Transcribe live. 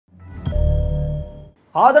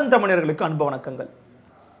ஆதன் தமிழர்களுக்கு அன்பு வணக்கங்கள்.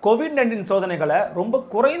 கோவிட்-19 சோதனைகளை ரொம்ப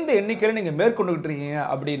குறைந்த எண்ணிக்கையில் நீங்கள் மேற்கொண்டுகிட்டு இருக்கீங்க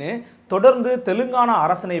அப்படின்னு தொடர்ந்து தெலுங்கானா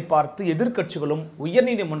அரசனை பார்த்து எதிர்க்கட்சிகளும்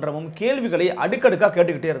உயர்நீதிமன்றமும் கேள்விகளை அடுக்கடுக்காக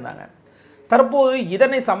கேட்டுக்கிட்டே இருந்தாங்க. தற்போது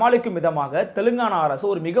இதனை சமாளிக்கும் விதமாக தெலுங்கானா அரசு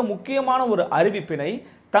ஒரு மிக முக்கியமான ஒரு அறிவிப்பினை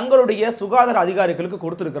தங்களுடைய சுகாதார அதிகாரிகளுக்கு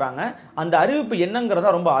கொடுத்துருக்குறாங்க. அந்த அறிவிப்பு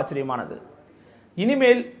என்னங்கிறதா ரொம்ப ஆச்சரியமானது.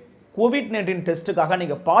 இனிமேல் கோவிட்-19 டெஸ்ட்டுக்காக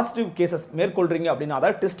நீங்கள் பாசிட்டிவ் கேசஸ் மேற்கொள்கிறீங்க அப்படின்னா,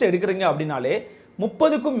 அதாவது டெஸ்ட் எடுக்கிறீங்க அப்படின்னாலே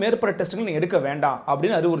 30க்கும் மேற்பட்ட டெஸ்ட்டுகள் நீங்கள் எடுக்க வேண்டாம்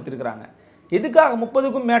அப்படின்னு அறிவுறுத்திருக்கிறாங்க. எதுக்காக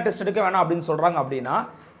 30க்கும் மேலே டெஸ்ட் எடுக்க வேண்டாம் அப்படின்னு சொல்கிறாங்க அப்படின்னா,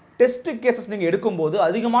 டெஸ்ட் கேசஸ் நீங்கள் எடுக்கும்போது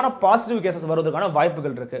அதிகமான பாசிட்டிவ் கேசஸ் வருவதற்கான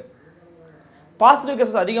வாய்ப்புகள் இருக்குது. பாசிட்டிவ்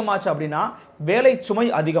கேசஸ் அதிகமாச்சு அப்படின்னா வேலை சுமை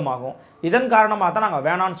அதிகமாகும். இதன் காரணமாக தான் நாங்கள்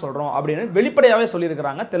வேணான்னு சொல்கிறோம் அப்படின்னு வெளிப்படையாகவே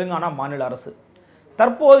சொல்லியிருக்கிறாங்க தெலுங்கானா மாநில அரசு.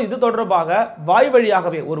 தற்போது இது தொடர்பாக வாய்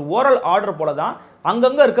வழியாகவே ஒரு ஓரல் ஆர்டர் போல தான்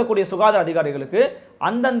அங்கங்கே இருக்கக்கூடிய சுகாதார அதிகாரிகளுக்கு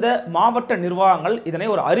அந்தந்த மாவட்ட நிர்வாகங்கள் இதனை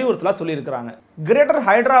ஒரு அறிவுறுத்தலாக சொல்லியிருக்கிறாங்க. கிரேட்டர்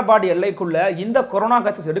ஹைதராபாத் எல்லைக்குள்ள இந்த கொரோனா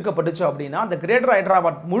கேசஸ் எடுக்கப்பட்டுச்சு அப்படின்னா அந்த கிரேட்டர்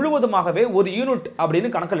ஹைதராபாத் முழுவதுமாகவே ஒரு யூனிட் அப்படின்னு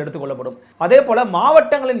கணக்கில் எடுத்துக்கொள்ளப்படும். அதே போல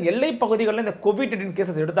மாவட்டங்களின் எல்லை பகுதிகளில் இந்த கோவிட்-19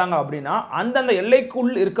 கேசஸ் எடுத்தாங்க அப்படின்னா அந்தந்த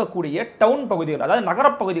எல்லைக்குள் இருக்கக்கூடிய டவுன் பகுதிகள், அதாவது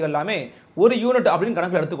நகரப்பகுதிகள் எல்லாமே ஒரு யூனிட் அப்படின்னு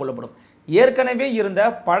கணக்கில் எடுத்துக்கொள்ளப்படும். ஏற்கனவே இருந்த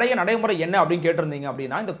பழைய நடைமுறை என்ன அப்படின்னு கேட்டிருந்தீங்க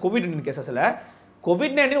அப்படின்னா, இந்த கோவிட்-19 கேசஸில்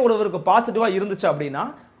கோவிட்-19 ஒருவருக்கு பாசிட்டிவாக இருந்துச்சு அப்படின்னா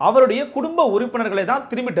அவருடைய குடும்ப உறுப்பினர்களை தான்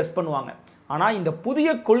திரும்பி டெஸ்ட் பண்ணுவாங்க. ஆனால் இந்த புதிய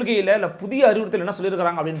கொள்கையில் இல்லை புதிய அறிவுறுத்தல் என்ன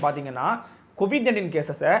சொல்லியிருக்கிறாங்க அப்படின்னு பார்த்தீங்கன்னா, கோவிட்-19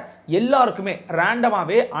 கேசஸை எல்லாருக்குமே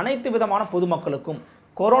ரேண்டமாகவே அனைத்து விதமான பொதுமக்களுக்கும்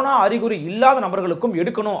கொரோனா அறிகுறி இல்லாத நபர்களுக்கும்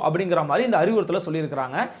எடுக்கணும் அப்படிங்கிற மாதிரி இந்த அறிவுறுத்தலை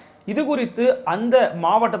சொல்லியிருக்கிறாங்க. இது குறித்து அந்த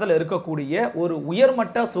மாவட்டத்தில் இருக்கக்கூடிய ஒரு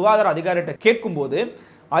உயர்மட்ட சுகாதார அதிகாரிகிட்ட கேட்கும்போது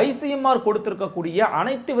ICMR கொடுத்திருக்கக்கூடிய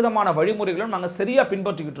அனைத்து விதமான வழிமுறைகளும் நாங்கள் சரியாக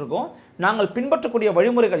பின்பற்றிக்கிட்டு இருக்கோம். நாங்கள் பின்பற்றக்கூடிய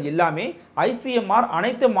வழிமுறைகள் எல்லாமே ICMR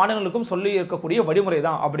அனைத்து மாநிலங்களுக்கும் சொல்லி இருக்கக்கூடிய வழிமுறை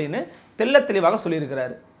தான் அப்படின்னு தெள்ள தெளிவாக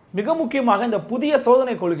சொல்லியிருக்கிறாரு. மிக முக்கியமாக இந்த புதிய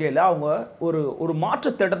சோதனை கொள்கையில் அவங்க ஒரு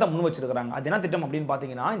மாற்று திட்டத்தை முன் வச்சிருக்கிறாங்க. அது என்ன திட்டம் அப்படின்னு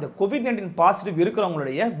பார்த்தீங்கன்னா, இந்த கோவிட்-19 பாசிட்டிவ்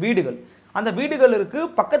இருக்கிறவங்களுடைய வீடுகள், அந்த வீடுகளுக்கு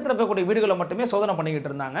பக்கத்தில் இருக்கக்கூடிய வீடுகளை மட்டுமே சோதனை பண்ணிக்கிட்டு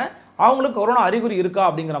இருந்தாங்க. அவங்களுக்கு கொரோனா அறிகுறி இருக்கா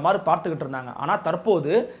அப்படிங்கிற மாதிரி பார்த்துக்கிட்டு இருந்தாங்க. ஆனால்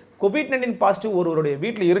தற்போது கோவிட்-19 பாசிட்டிவ் ஒருவருடைய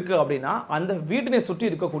வீட்டில் இருக்குது அப்படின்னா அந்த வீட்டினை சுற்றி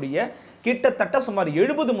இருக்கக்கூடிய கிட்டத்தட்ட சுமார்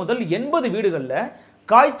 70 முதல் 80 வீடுகளில்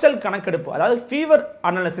காய்ச்சல் கணக்கெடுப்பு, அதாவது ஃபீவர்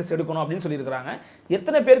அனாலிசிஸ் எடுக்கணும் அப்படின்னு சொல்லியிருக்கிறாங்க.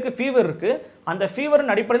 எத்தனை பேருக்கு ஃபீவர் இருக்குது, அந்த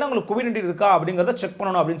ஃபீவரின் அடிப்படையில் உங்களுக்கு கோவிட்-19 இருக்கா அப்படிங்கிறத செக்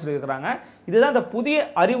பண்ணணும் அப்படின்னு சொல்லியிருக்கிறாங்க. இதுதான் இந்த புதிய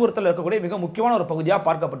அறிவுறுத்தல் இருக்கக்கூடிய மிக முக்கியமான ஒரு பகுதியாக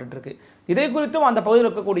பார்க்கப்பட்டு இருக்கு. இதை குறித்தும் அந்த பகுதியில்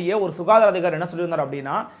இருக்கக்கூடிய ஒரு சுகாதார அதிகாரி என்ன சொல்லியிருந்தார்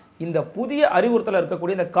அப்படின்னா, இந்த புதிய அறிவுறுத்தல்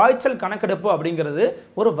இருக்கக்கூடிய இந்த காய்ச்சல் கணக்கெடுப்பு அப்படிங்கிறது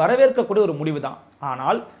ஒரு வரவேற்கக்கூடிய ஒரு முடிவு தான்.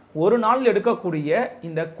 ஆனால் ஒரு நாளில் எடுக்கக்கூடிய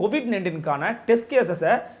இந்த கோவிட்-19க்கான டெஸ்ட்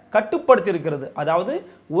கேசஸை கட்டுப்படுத்தி இருக்கிறது. அதாவது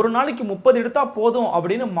ஒரு நாளைக்கு 30 எடுத்தால் போதும்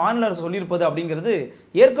அப்படின்னு மாநில அரசு சொல்லியிருப்பது அப்படிங்கிறது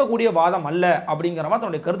ஏற்கக்கூடிய வாதம் அல்ல அப்படிங்கிற மாதிரி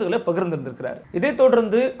தன்னுடைய கருத்துக்களை பகிர்ந்திருக்கிறார். இதைத்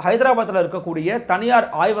தொடர்ந்து ஹைதராபாத்தில் இருக்கக்கூடிய தனியார்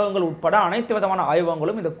ஆய்வகங்கள் உட்பட அனைத்து விதமான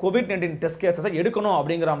ஆய்வகங்களும் இந்த கோவிட்-19 டெஸ்ட் கேசஸை எடுக்கணும்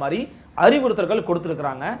அப்படிங்கிற மாதிரி அறிவுறுத்தல்கள்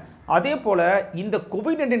கொடுத்துருக்குறாங்க. அதே போல இந்த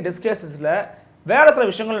கோவிட்-19 டெஸ்ட் கேசஸில் வேற சில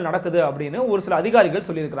விஷயங்கள் நடக்குது அப்படின்னு ஒரு சில அதிகாரிகள்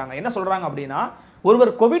சொல்லியிருக்கிறாங்க. என்ன சொல்றாங்க அப்படின்னா,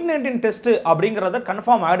 ஒருவர் கோவிட்-19 டெஸ்ட் அப்படிங்கிறத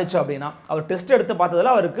கன்ஃபார்ம் ஆயிடுச்சு அப்படின்னா, அவர் டெஸ்ட் எடுத்து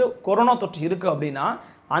பார்த்ததுல அவருக்கு கொரோனா தொற்று இருக்கு அப்படின்னா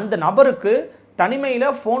அந்த நபருக்கு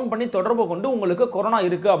தனிமையில் ஃபோன் பண்ணி தொடர்பு கொண்டு உங்களுக்கு கொரோனா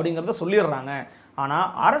இருக்குது அப்படிங்கிறத சொல்லிடுறாங்க. ஆனால்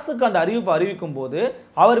அரசுக்கு அந்த அறிவிப்பு அறிவிக்கும் போது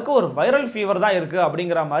அவருக்கு ஒரு வைரல் ஃபீவர் தான் இருக்குது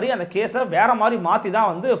அப்படிங்கிற மாதிரி அந்த கேஸை வேற மாதிரி மாற்றி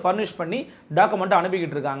தான் ஃபர்னிஷ் பண்ணி டாக்குமெண்ட்டை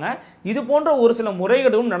அனுப்பிக்கிட்டு இருக்காங்க. இது போன்ற ஒரு சில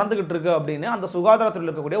முறைகேடும் நடந்துகிட்டு இருக்கு அப்படின்னு அந்த சுகாதாரத்தில்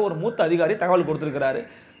இருக்கக்கூடிய ஒரு மூத்த அதிகாரி தகவல் கொடுத்துருக்கிறாரு.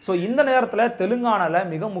 ஸோ இந்த நேரத்தில் தெலுங்கானாவில்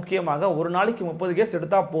மிக முக்கியமாக ஒரு நாளைக்கு 30 கேஸ்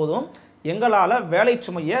எடுத்தால் போதும், எங்களால் வேலை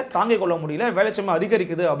சுமையை தாங்கிக் கொள்ள முடியல, வேலை சுமை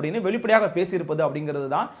அதிகரிக்குது அப்படின்னு வெளிப்படையாக பேசியிருப்பது அப்படிங்கிறது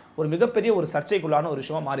தான் ஒரு மிகப்பெரிய ஒரு சர்ச்சைக்குள்ளான ஒரு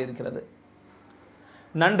விஷயமாக மாறி இருக்கிறது.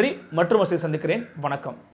 நன்றி, மற்றும் சந்திக்கிறேன். வணக்கம்.